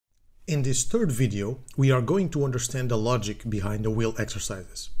In this third video, we are going to understand the logic behind the will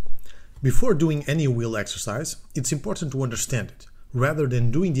exercises. Before doing any will exercise, it's important to understand it, rather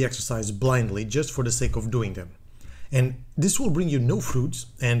than doing the exercise blindly just for the sake of doing them. And this will bring you no fruits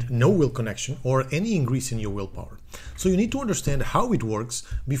and no will connection or any increase in your willpower. So you need to understand how it works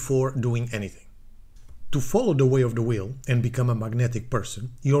before doing anything. To follow the way of the will and become a magnetic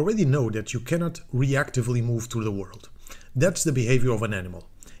person, you already know that you cannot reactively move through the world. That's the behavior of an animal.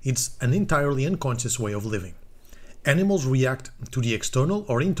 It's an entirely unconscious way of living. Animals react to the external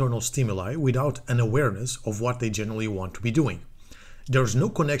or internal stimuli without an awareness of what they generally want to be doing. There's no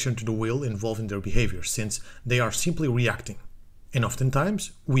connection to the will involved in their behavior, since they are simply reacting. And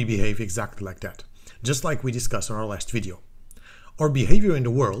oftentimes, we behave exactly like that, just like we discussed in our last video. Our behavior in the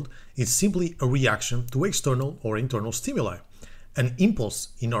world is simply a reaction to external or internal stimuli. An impulse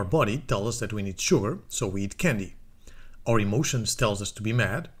in our body tells us that we need sugar, so we eat candy. Our emotions tells us to be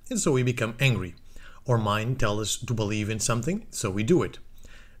mad, and so we become angry. Our mind tells us to believe in something, so we do it.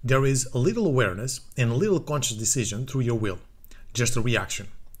 There is a little awareness and a little conscious decision through your will. Just a reaction.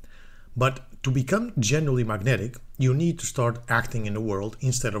 But to become genuinely magnetic, you need to start acting in the world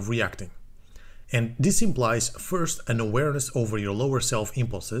instead of reacting. And this implies first an awareness over your lower self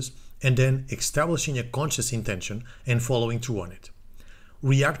impulses and then establishing a conscious intention and following through on it.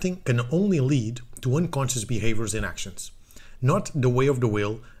 Reacting can only lead to unconscious behaviors and actions, not the way of the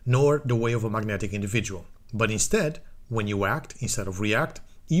will nor the way of a magnetic individual, but instead, when you act instead of react,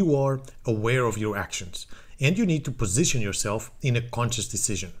 you are aware of your actions. And you need to position yourself in a conscious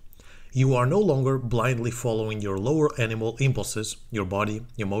decision. You are no longer blindly following your lower animal impulses, your body,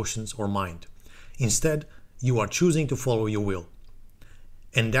 emotions, or mind. Instead, you are choosing to follow your will.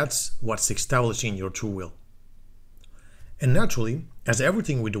 And that's what's establishing your true will. And naturally, as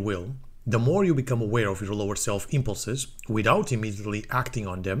everything with the will, the more you become aware of your lower self impulses without immediately acting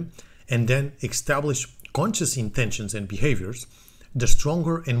on them, and then establish conscious intentions and behaviors, the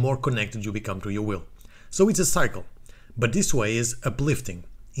stronger and more connected you become to your will. So it's a cycle, but this way is uplifting.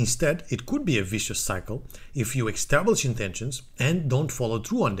 Instead, it could be a vicious cycle if you establish intentions and don't follow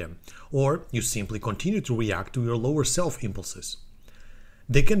through on them, or you simply continue to react to your lower self impulses.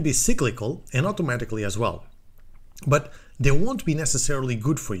 They can be cyclical and automatically as well, but they won't be necessarily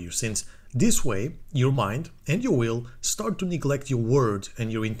good for you, since this way your mind and your will start to neglect your word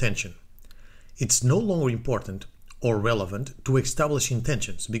and your intention. It's no longer important or relevant to establish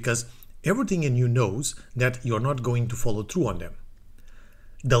intentions because everything in you knows that you're not going to follow through on them.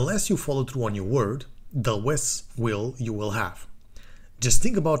 The less you follow through on your word, the less will you will have. Just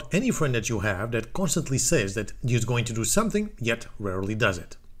think about any friend that you have that constantly says that he's going to do something, yet rarely does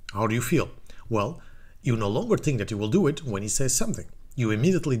it. How do you feel? Well, you no longer think that he will do it when he says something. You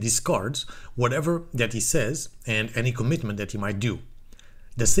immediately discard whatever that he says and any commitment that he might do.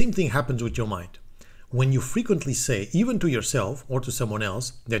 The same thing happens with your mind. When you frequently say, even to yourself or to someone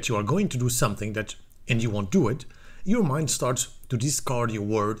else, that you are going to do something and you won't do it, your mind starts to discard your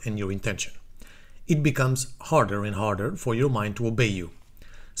word and your intention. It becomes harder and harder for your mind to obey you.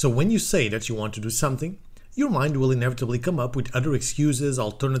 So when you say that you want to do something, your mind will inevitably come up with other excuses,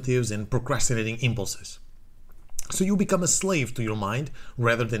 alternatives, and procrastinating impulses. So you become a slave to your mind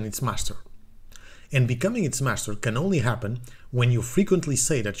rather than its master. And becoming its master can only happen when you frequently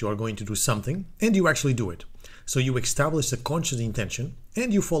say that you are going to do something and you actually do it. So you establish a conscious intention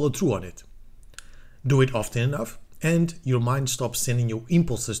and you follow through on it. Do it often enough and your mind stops sending you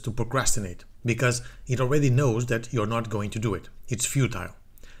impulses to procrastinate because it already knows that you're not going to do it. It's futile.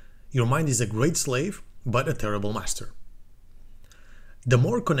 Your mind is a great slave but a terrible master. The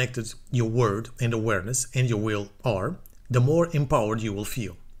more connected your word and awareness and your will are, the more empowered you will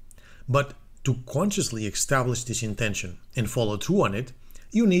feel. But to consciously establish this intention and follow through on it,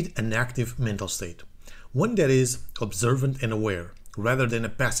 you need an active mental state, one that is observant and aware, rather than a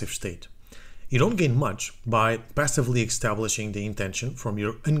passive state. You don't gain much by passively establishing the intention from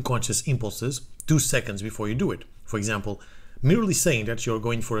your unconscious impulses 2 seconds before you do it. For example, merely saying that you're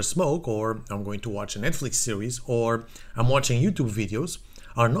going for a smoke, or I'm going to watch a Netflix series, or I'm watching YouTube videos,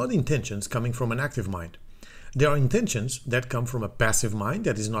 are not intentions coming from an active mind. They are intentions that come from a passive mind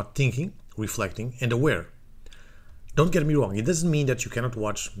that is not thinking, reflecting, and aware. Don't get me wrong, it doesn't mean that you cannot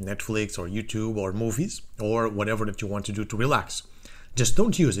watch Netflix or YouTube or movies or whatever that you want to do to relax. Just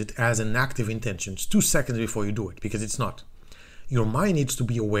don't use it as an active intention 2 seconds before you do it, because it's not. Your mind needs to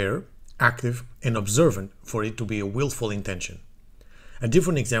be aware, active, and observant for it to be a willful intention. A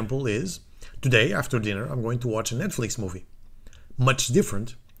different example is, today after dinner I'm going to watch a Netflix movie. Much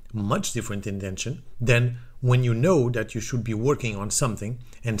different intention than when you know that you should be working on something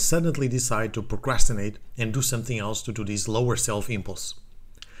and suddenly decide to procrastinate and do something else due to this lower self impulse.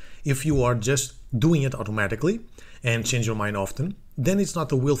 If you are just doing it automatically and change your mind often, then it's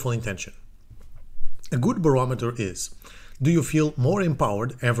not a willful intention. A good barometer is, do you feel more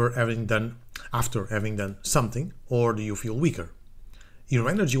empowered after having done something, or do you feel weaker? Your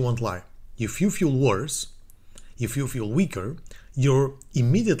energy won't lie. If you feel worse, if you feel weaker, you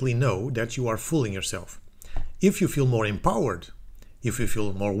immediately know that you are fooling yourself. If you feel more empowered, if you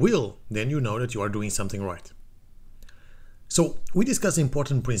feel more will, then you know that you are doing something right. So we discussed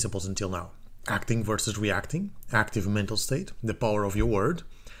important principles until now. Acting versus reacting, active mental state, the power of your word.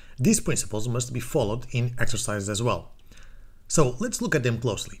 These principles must be followed in exercises as well. So let's look at them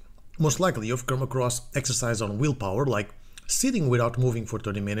closely. Most likely you've come across exercise on willpower like sitting without moving for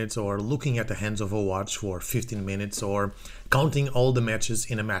 30 minutes, or looking at the hands of a watch for 15 minutes, or counting all the matches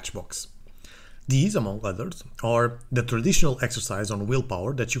in a matchbox. These, among others, are the traditional exercise on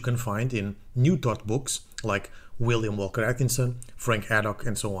willpower that you can find in New Thought books like William Walker Atkinson, Frank Haddock,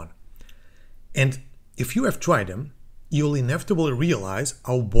 and so on. And if you have tried them, you'll inevitably realize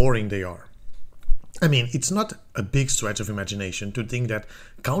how boring they are. I mean, it's not a big stretch of imagination to think that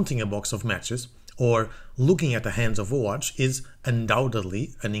counting a box of matches or looking at the hands of a watch is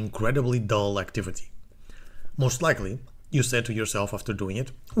undoubtedly an incredibly dull activity. Most likely, you said to yourself after doing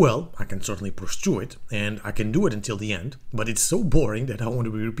it, well, I can certainly push through it, and I can do it until the end, but it's so boring that I want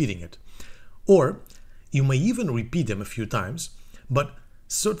to be repeating it. Or you may even repeat them a few times, but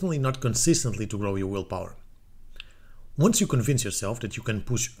certainly not consistently to grow your willpower. Once you convince yourself that you can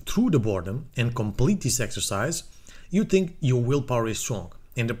push through the boredom and complete this exercise, you think your willpower is strong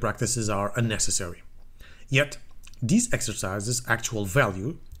and the practices are unnecessary. Yet, these exercises' actual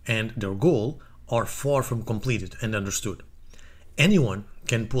value and their goal are far from completed and understood. Anyone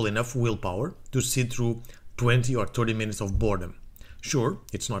can pull enough willpower to sit through 20 or 30 minutes of boredom. Sure,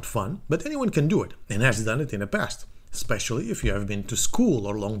 it's not fun, but anyone can do it and has done it in the past, especially if you have been to school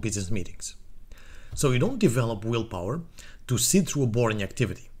or long business meetings. So you don't develop willpower to sit through a boring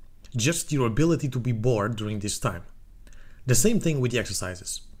activity, just your ability to be bored during this time. The same thing with the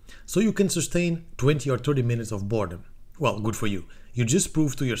exercises. So you can sustain 20 or 30 minutes of boredom. Well, good for you. You just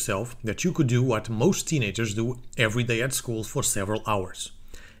proved to yourself that you could do what most teenagers do every day at school for several hours.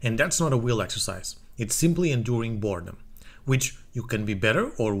 And that's not a will exercise. It's simply enduring boredom, which you can be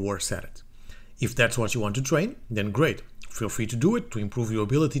better or worse at it. If that's what you want to train, then great. Feel free to do it to improve your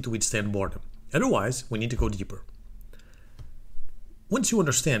ability to withstand boredom. Otherwise, we need to go deeper. Once you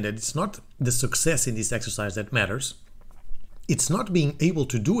understand that it's not the success in this exercise that matters, it's not being able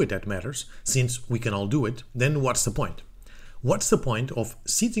to do it that matters, since we can all do it, then what's the point? What's the point of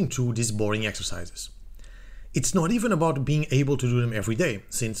sitting through these boring exercises? It's not even about being able to do them every day,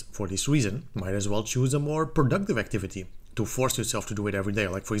 since for this reason, might as well choose a more productive activity to force yourself to do it every day,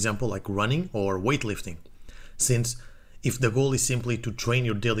 like for example, like running or weightlifting. Since if the goal is simply to train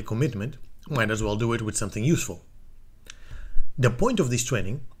your daily commitment, might as well do it with something useful. The point of this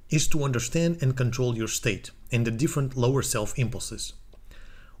training is to understand and control your state and the different lower self impulses.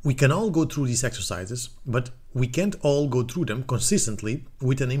 We can all go through these exercises, but we can't all go through them consistently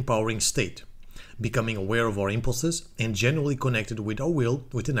with an empowering state, becoming aware of our impulses and genuinely connected with our will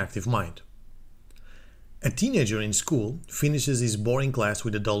with an active mind. A teenager in school finishes his boring class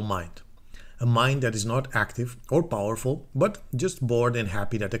with a dull mind, a mind that is not active or powerful, but just bored and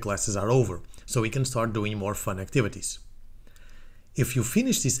happy that the classes are over, so he can start doing more fun activities. If you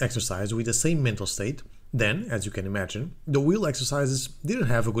finish this exercise with the same mental state, then, as you can imagine, the will exercises didn't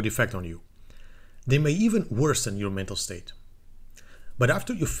have a good effect on you. They may even worsen your mental state. But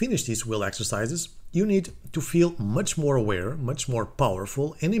after you finish these will exercises, you need to feel much more aware, much more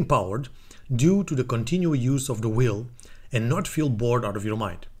powerful and empowered due to the continual use of the will and not feel bored out of your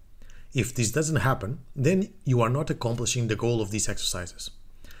mind. If this doesn't happen, then you are not accomplishing the goal of these exercises.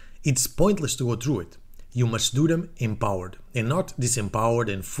 It's pointless to go through it. You must do them empowered and not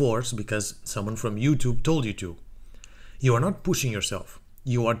disempowered and forced because someone from YouTube told you to. You are not pushing yourself.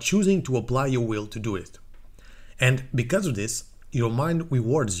 You are choosing to apply your will to do it. And because of this, your mind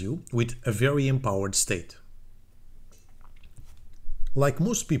rewards you with a very empowered state. Like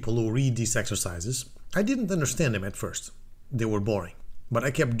most people who read these exercises, I didn't understand them at first. They were boring, but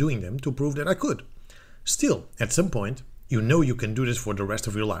I kept doing them to prove that I could. Still, at some point, you know you can do this for the rest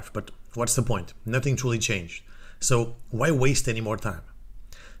of your life, but what's the point? Nothing truly changed. So why waste any more time?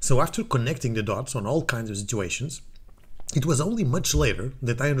 So after connecting the dots on all kinds of situations, it was only much later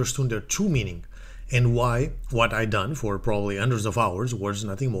that I understood their true meaning and why what I done for probably hundreds of hours was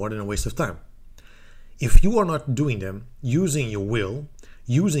nothing more than a waste of time. If you are not doing them using your will,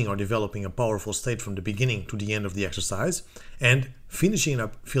 using or developing a powerful state from the beginning to the end of the exercise, and finishing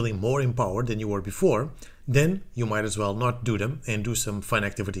up feeling more empowered than you were before, then you might as well not do them and do some fun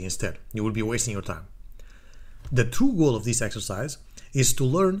activity instead. You would be wasting your time. The true goal of this exercise is to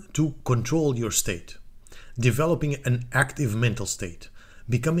learn to control your state, developing an active mental state,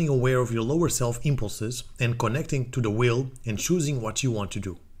 becoming aware of your lower self impulses and connecting to the will and choosing what you want to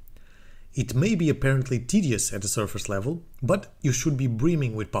do. It may be apparently tedious at the surface level, but you should be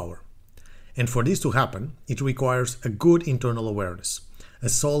brimming with power. And for this to happen, it requires a good internal awareness, a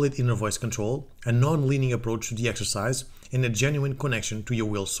solid inner voice control, a non-leaning approach to the exercise, and a genuine connection to your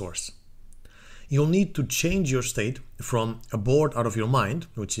will source. You'll need to change your state from a bored out of your mind,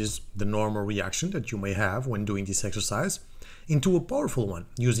 which is the normal reaction that you may have when doing this exercise, into a powerful one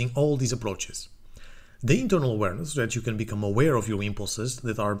using all these approaches. The internal awareness, so that you can become aware of your impulses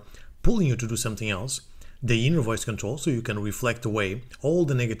that are pulling you to do something else, the inner voice control, so you can reflect away all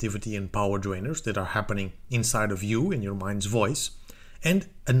the negativity and power drainers that are happening inside of you and your mind's voice, and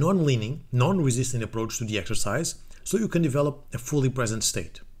a non-leaning, non-resistant approach to the exercise, so you can develop a fully present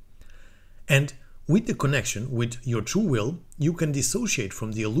state. And with the connection with your true will, you can dissociate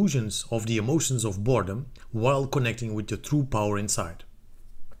from the illusions of the emotions of boredom while connecting with the true power inside.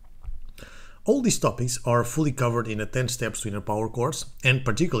 All these topics are fully covered in a 10 Steps to Inner Power course, and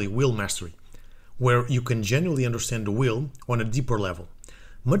particularly Will Mastery, where you can genuinely understand the will on a deeper level,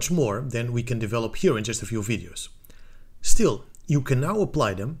 much more than we can develop here in just a few videos. Still, you can now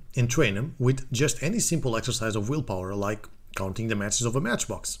apply them and train them with just any simple exercise of willpower, like counting the matches of a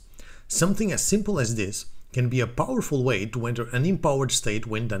matchbox. Something as simple as this can be a powerful way to enter an empowered state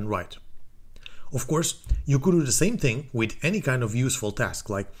when done right. Of course, you could do the same thing with any kind of useful task,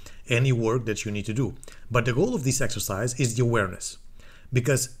 like any work that you need to do. But the goal of this exercise is the awareness,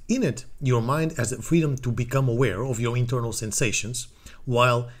 because in it, your mind has the freedom to become aware of your internal sensations,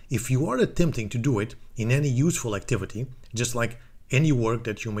 while if you are attempting to do it in any useful activity, just like any work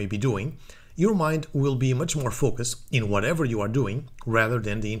that you may be doing, your mind will be much more focused in whatever you are doing rather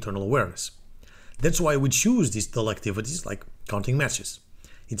than the internal awareness. That's why we choose these dull activities like counting matches.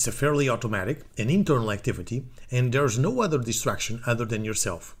 It's a fairly automatic and internal activity, and there's no other distraction other than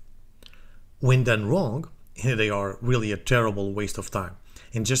yourself. When done wrong, they are really a terrible waste of time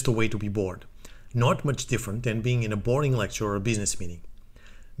and just a way to be bored. Not much different than being in a boring lecture or a business meeting.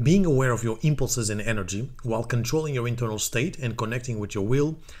 Being aware of your impulses and energy while controlling your internal state and connecting with your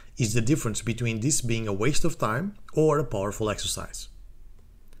will is the difference between this being a waste of time or a powerful exercise.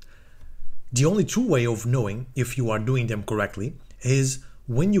 The only true way of knowing if you are doing them correctly is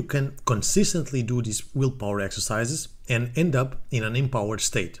when you can consistently do these willpower exercises and end up in an empowered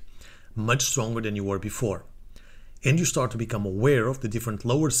state, much stronger than you were before. And you start to become aware of the different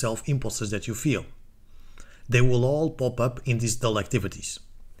lower self impulses that you feel. They will all pop up in these dull activities.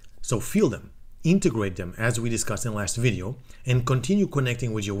 So feel them, integrate them as we discussed in the last video, and continue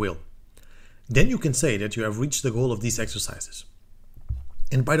connecting with your will. Then you can say that you have reached the goal of these exercises.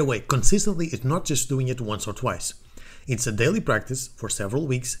 And by the way, consistently is not just doing it once or twice. It's a daily practice for several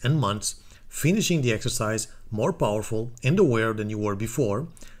weeks and months, finishing the exercise more powerful and aware than you were before,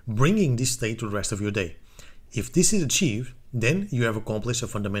 bringing this state to the rest of your day. If this is achieved, then you have accomplished a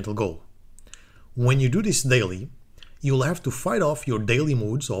fundamental goal. When you do this daily, you'll have to fight off your daily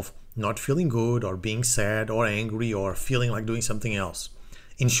moods of not feeling good or being sad or angry or feeling like doing something else.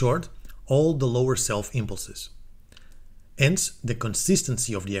 In short, all the lower self impulses. Hence, the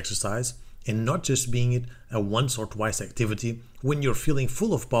consistency of the exercise and not just being it a once or twice activity when you're feeling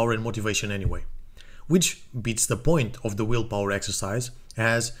full of power and motivation anyway. Which beats the point of the willpower exercise,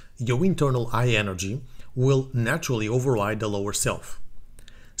 as your internal high energy will naturally override the lower self.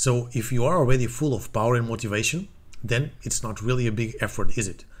 So if you are already full of power and motivation, then it's not really a big effort, is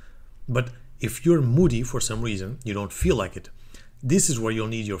it? But if you're moody for some reason, you don't feel like it, this is where you'll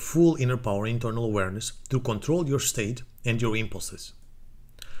need your full inner power, internal awareness to control your state and your impulses.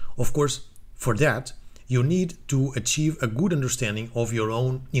 Of course, for that, you need to achieve a good understanding of your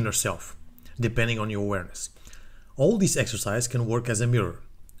own inner self, depending on your awareness. All these exercises can work as a mirror.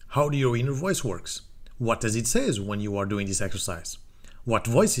 How do your inner voice works? What does it say when you are doing this exercise? What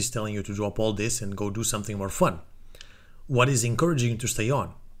voice is telling you to drop all this and go do something more fun? What is encouraging you to stay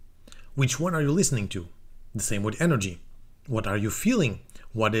on? Which one are you listening to? The same with energy. What are you feeling?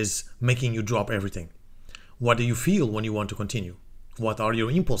 What is making you drop everything? What do you feel when you want to continue? What are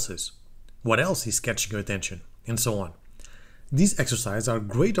your impulses? What else is catching your attention? And so on. These exercises are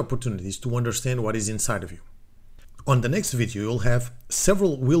great opportunities to understand what is inside of you. On the next video, you'll have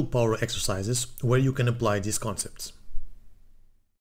several willpower exercises where you can apply these concepts.